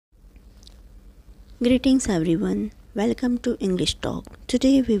Greetings everyone. Welcome to English Talk.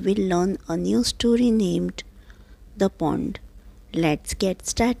 Today we will learn a new story named The Pond. Let's get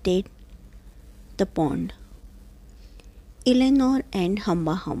started. The Pond. Eleanor and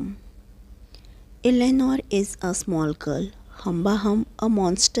Hamba Hum. Eleanor is a small girl. Hamba Hum, a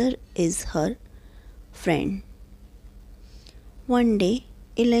monster, is her friend. One day,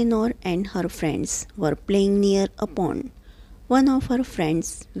 Eleanor and her friends were playing near a pond. One of her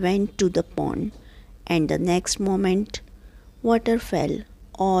friends went to the pond, and the next moment, water fell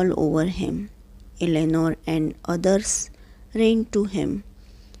all over him. Eleanor and others ran to him,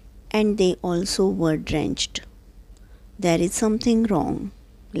 and they also were drenched. There is something wrong.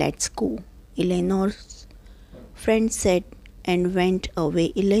 Let's go, Eleanor's friend said and went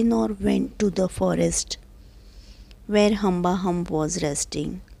away. Eleanor went to the forest where Hamba Hum was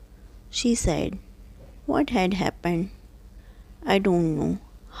resting. She said, "What had happened? I don't know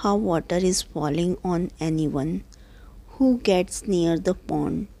how water is falling on anyone who gets near the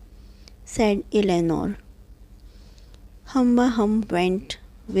pond," said Eleanor. Hamba Hum went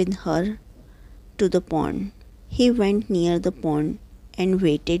with her to the pond. He went near the pond and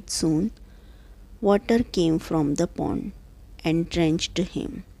waited. Soon, water came from the pond and drenched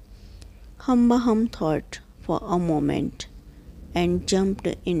him. Hamba Hum thought for a moment and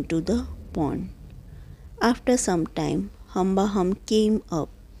jumped into the pond. After some time, Hamba Hum came up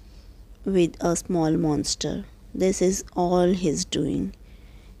with a small monster. "This is all his doing.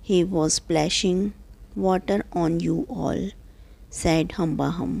 He was splashing water on you all," said Hamba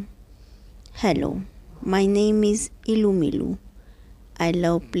Hum. "Hello, my name is Ilumilu. I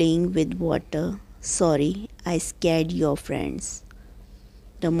love playing with water. Sorry, I scared your friends."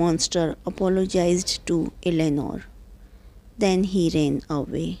 The monster apologized to Eleanor. Then he ran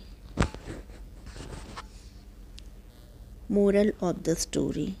away. Moral of the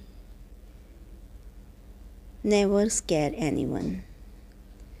story: never scare anyone.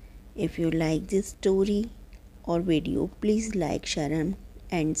 If you like this story or video, please like, share,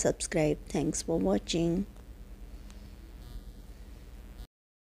 and subscribe. Thanks for watching.